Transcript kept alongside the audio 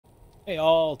Hey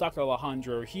all, Dr.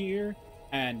 Alejandro here,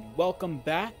 and welcome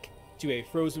back to a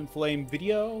Frozen Flame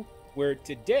video, where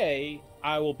today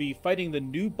I will be fighting the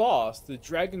new boss, the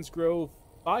Dragon's Grove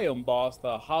biome boss,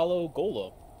 the Hollow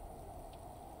Golem.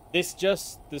 This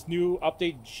new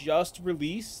update just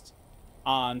released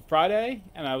on Friday,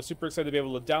 and I was super excited to be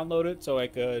able to download it so I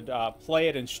could play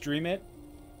it and stream it.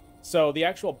 So the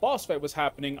actual boss fight was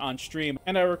happening on stream,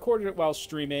 and I recorded it while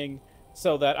streaming,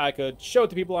 so that I could show it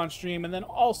to people on stream and then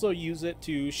also use it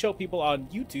to show people on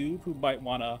YouTube who might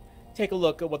want to take a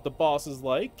look at what the boss is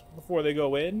like before they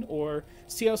go in or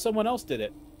see how someone else did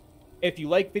it. If you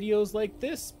like videos like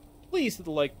this, please hit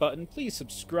the like button, please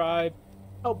subscribe,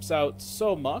 helps out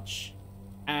so much,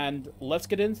 and let's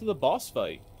get into the boss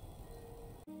fight.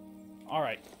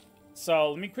 Alright,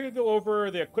 so let me quickly go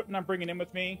over the equipment I'm bringing in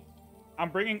with me. I'm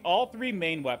bringing all three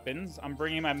main weapons. I'm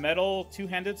bringing my metal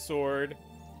two-handed sword,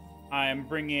 I'm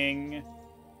bringing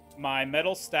my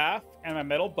metal staff and my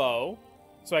metal bow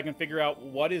so I can figure out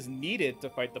what is needed to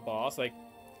fight the boss.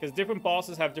 Because different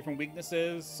bosses have different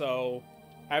weaknesses, so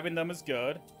having them is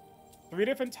good. 3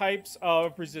 different types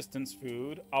of resistance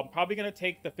food. I'm probably going to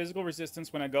take the physical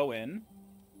resistance when I go in.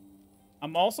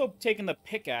 I'm also taking the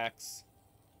pickaxe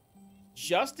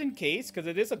just in case, because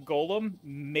it is a golem.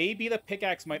 Maybe the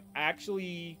pickaxe might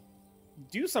actually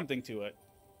do something to it.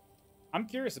 I'm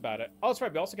curious about it. Oh, that's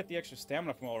right. We also get the extra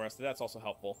stamina from all rested. That's also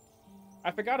helpful.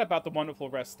 I forgot about the wonderful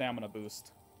rest stamina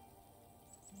boost.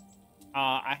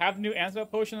 I have the new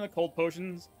antidote potion and the cold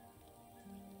potions.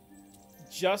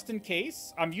 Just in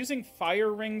case. I'm using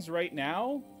fire rings right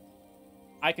now.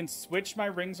 I can switch my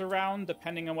rings around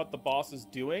depending on what the boss is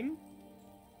doing.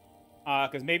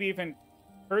 Because maybe even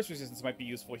curse resistance might be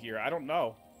useful here. I don't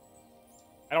know.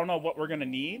 I don't know what we're going to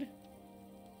need.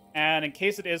 And in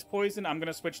case it is poison, I'm going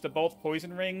to switch to both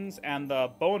poison rings and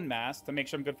the bone mask to make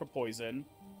sure I'm good for poison.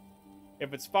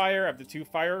 If it's fire, I have the 2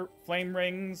 fire flame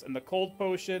rings and the cold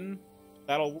potion.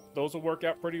 Those will work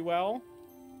out pretty well.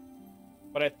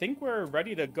 But I think we're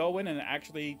ready to go in and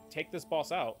actually take this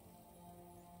boss out.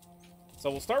 So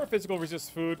we'll start with physical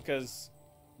resist food, because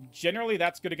generally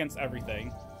that's good against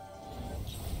everything.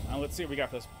 Let's see what we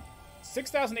got for this.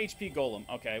 6,000 HP golem.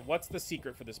 Okay, what's the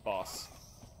secret for this boss?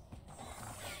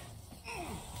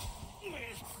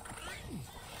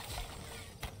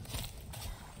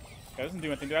 That doesn't do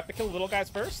anything. Do I have to kill the little guys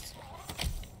first?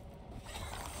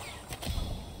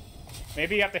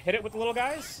 Maybe you have to hit it with the little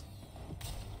guys?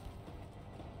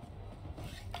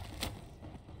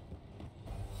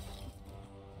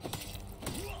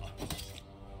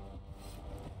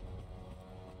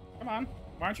 Come on.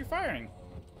 Why aren't you firing?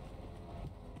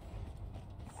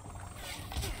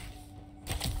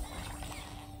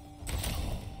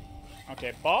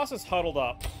 Okay, boss is huddled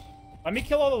up. Let me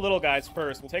kill all the little guys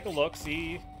first. We'll take a look,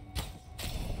 see.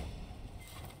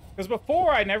 Because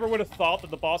before, I never would have thought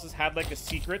that the bosses had, like, a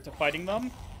secret to fighting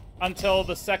them until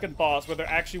the second boss, where there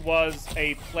actually was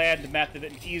a planned method,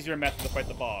 an easier method to fight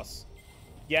the boss.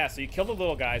 Yeah, so you kill the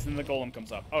little guys, and then the golem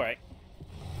comes up. Alright.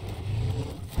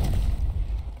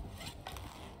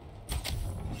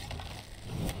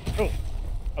 Oh,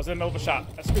 I was in the middle of a shot.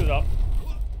 I screwed it up.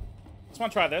 Just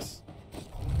want to try this.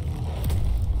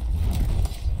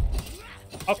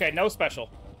 Okay, no special.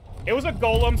 It was a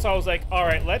golem, so I was like, all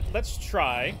right, let's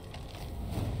try.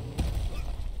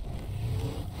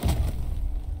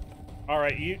 All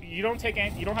right, you don't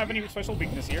have any special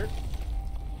weakness here.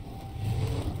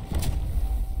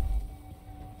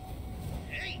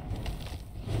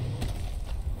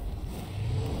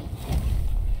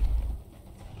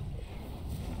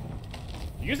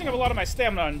 You're using up a lot of my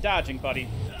stamina on dodging, buddy.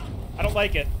 I don't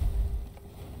like it.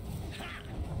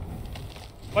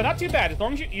 But not too bad. As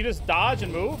long as you just dodge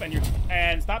and move, and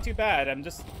it's not too bad. I'm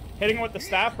just hitting him with the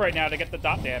staff right now to get the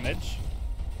dot damage.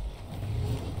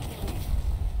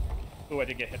 Ooh, I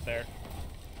did get hit there.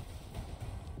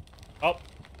 Oh.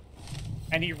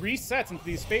 And he resets into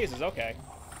these phases. Okay.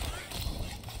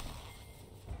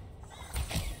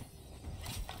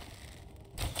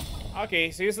 Okay,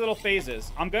 so here's the little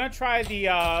phases. I'm gonna try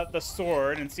the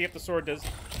sword and see if the sword does...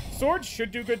 Sword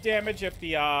should do good damage if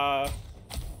the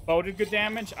bow did good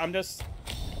damage. I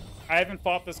haven't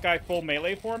fought this guy full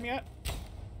melee form yet.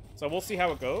 So we'll see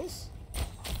how it goes.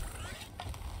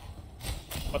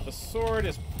 But the sword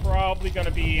is probably going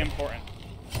to be important.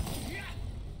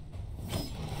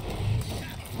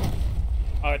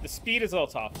 Alright, the speed is a little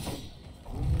tough.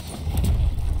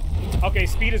 Okay,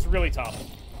 speed is really tough.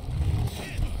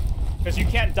 Because you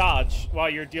can't dodge while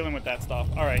you're dealing with that stuff.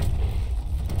 Alright.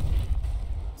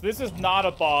 So this is not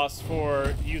a boss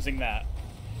for using that.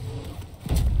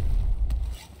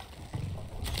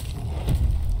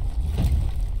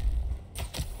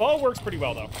 Bow works pretty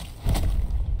well, though.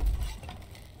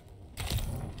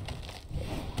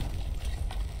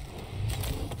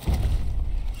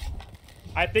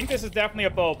 I think this is definitely a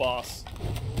bow boss.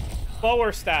 Bow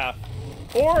or staff.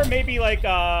 Or maybe like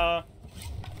a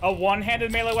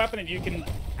one-handed melee weapon that you can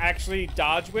actually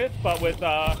dodge with, but with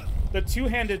the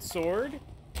two-handed sword,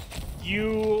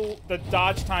 the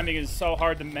dodge timing is so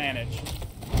hard to manage.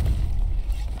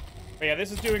 But yeah,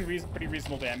 this is doing pretty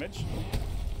reasonable damage.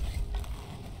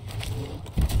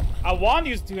 I wanted to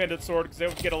use a two-handed sword because it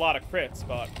would get a lot of crits,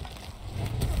 but...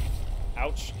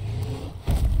 Ouch.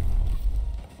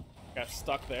 Got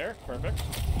stuck there. Perfect.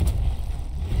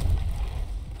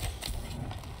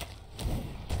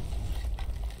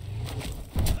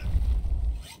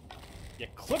 You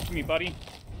clipped me, buddy.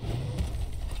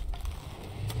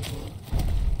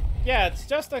 Yeah, it's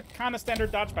just a kind of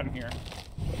standard dodge pattern here.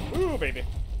 Ooh, baby.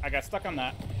 I got stuck on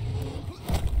that.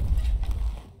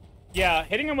 Yeah,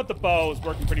 hitting him with the bow is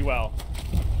working pretty well.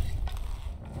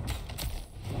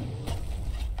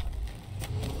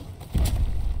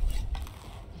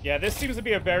 Yeah, this seems to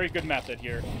be a very good method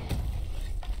here.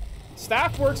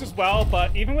 Staff works as well,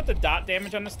 but even with the dot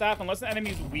damage on the staff, unless the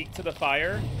enemy's weak to the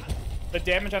fire, the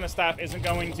damage on the staff isn't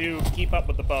going to keep up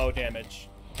with the bow damage.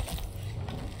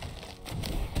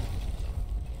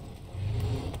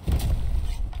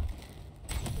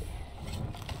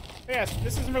 Yes,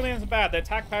 this isn't really as bad. The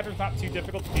attack pattern's not too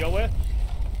difficult to deal with.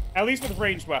 At least with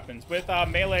ranged weapons. With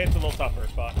melee, it's a little tougher,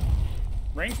 but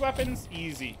ranged weapons,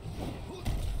 easy.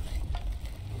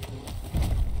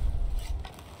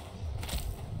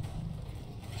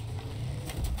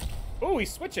 Oh,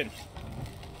 he's switching.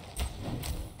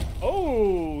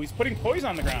 Oh, he's putting poison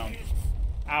on the ground.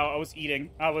 Ow, I was eating.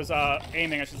 I was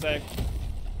aiming, I should say.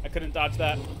 I couldn't dodge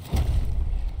that.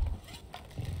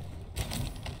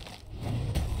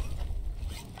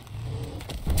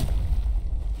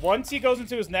 Once he goes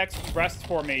into his next rest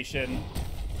formation,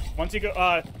 once he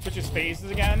switches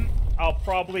phases again, I'll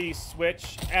probably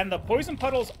switch. And the poison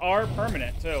puddles are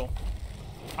permanent too.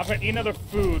 I'm gonna eat another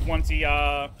food once he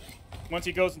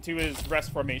goes into his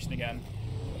rest formation again.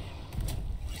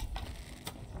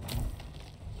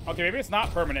 Okay, maybe it's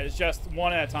not permanent. It's just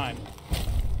one at a time.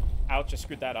 Ouch, I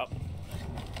screwed that up.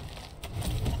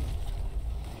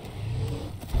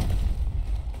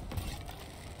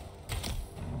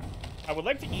 I would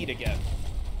like to eat again.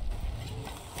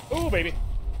 Ooh, baby.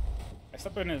 I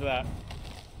stepped into that.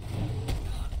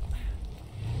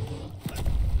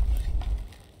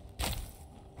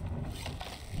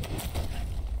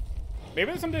 Maybe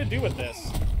there's something to do with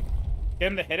this. Get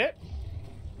him to hit it?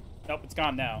 Nope, it's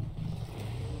gone now.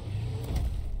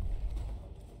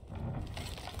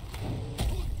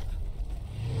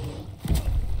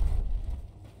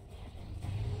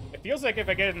 It feels like if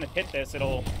I get him to hit this,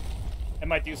 it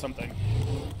might do something.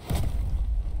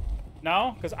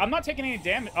 No? Because I'm not taking any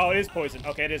damage. Oh, it is poison.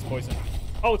 Okay, it is poison.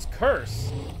 Oh, it's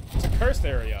curse. It's a cursed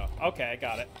area. Okay, I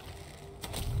got it.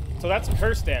 So that's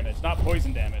curse damage, not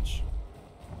poison damage.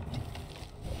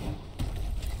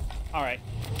 Alright.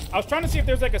 I was trying to see if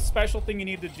there's like a special thing you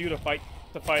need to do to fight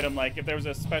him, like if there was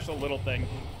a special little thing.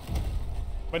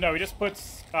 But no, he just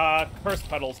puts curse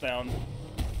petals down.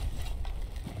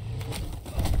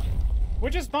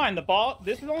 Which is fine.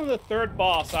 This is only the third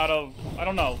boss out of, I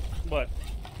don't know, what,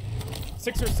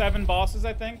 6 or 7 bosses,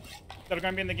 I think, that are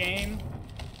going to be in the game.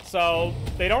 So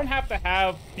they don't have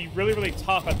to be really, really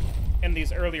tough in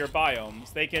these earlier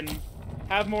biomes. They can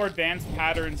have more advanced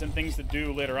patterns and things to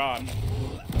do later on.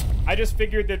 I just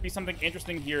figured there'd be something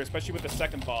interesting here, especially with the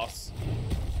second boss.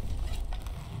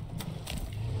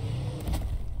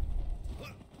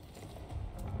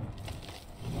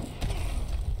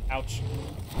 Ouch.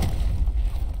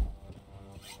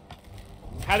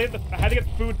 I had to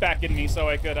get food back in me so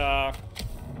I could,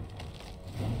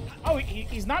 Oh,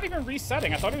 he's not even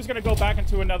resetting. I thought he was going to go back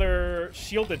into another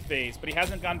shielded phase, but he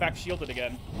hasn't gone back shielded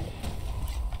again.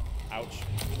 Ouch.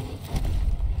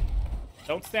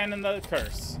 Don't stand in the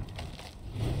curse.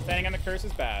 Standing on the curse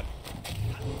is bad.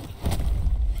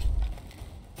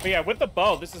 But yeah, with the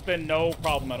bow, this has been no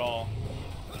problem at all.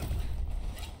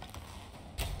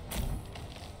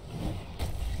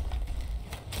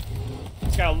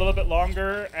 It's got a little bit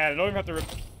longer, and I don't even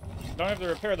have to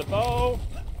repair the bow.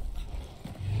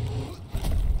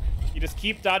 You just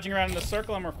keep dodging around in the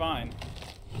circle, and we're fine.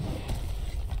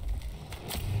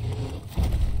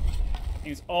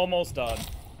 He's almost done.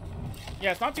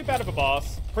 Yeah, it's not too bad of a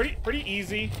boss. Pretty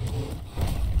easy.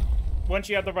 Once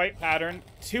you have the right pattern.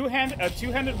 A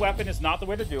two-handed weapon is not the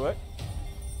way to do it.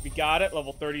 We got it,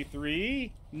 level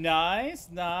 33. Nice,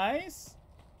 nice.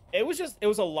 It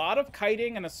was a lot of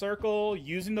kiting in a circle,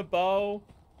 using the bow.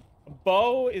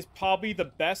 bow is probably the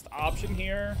best option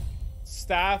here.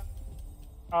 Staff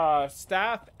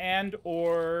and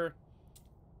or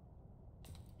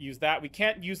use that. We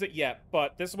can't use it yet,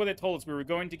 but this is what they told us. We were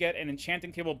going to get an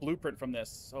enchanting table blueprint from this.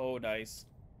 So nice.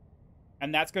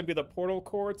 And that's going to be the portal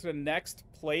core to the next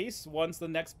place once the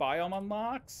next biome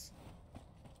unlocks.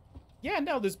 Yeah,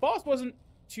 no, this boss wasn't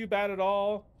too bad at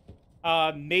all.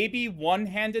 Maybe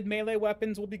one-handed melee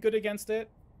weapons will be good against it,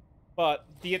 but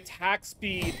the attack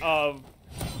speed of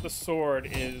the sword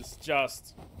is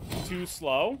just too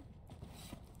slow.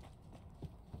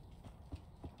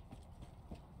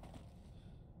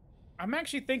 I'm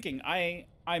actually thinking I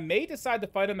may decide to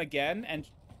fight him again and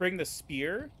bring the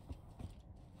spear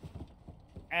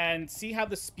and see how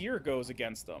the spear goes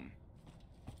against them.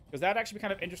 Because that'd actually be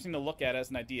kind of interesting to look at as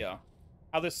an idea.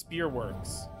 How the spear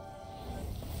works.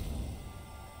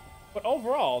 But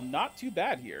overall, not too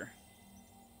bad here.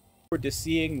 Forward to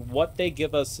seeing what they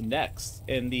give us next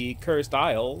in the Cursed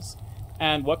Isles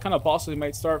and what kind of bosses we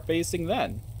might start facing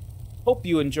then. Hope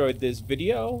you enjoyed this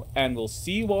video, and we'll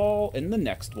see you all in the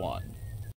next one.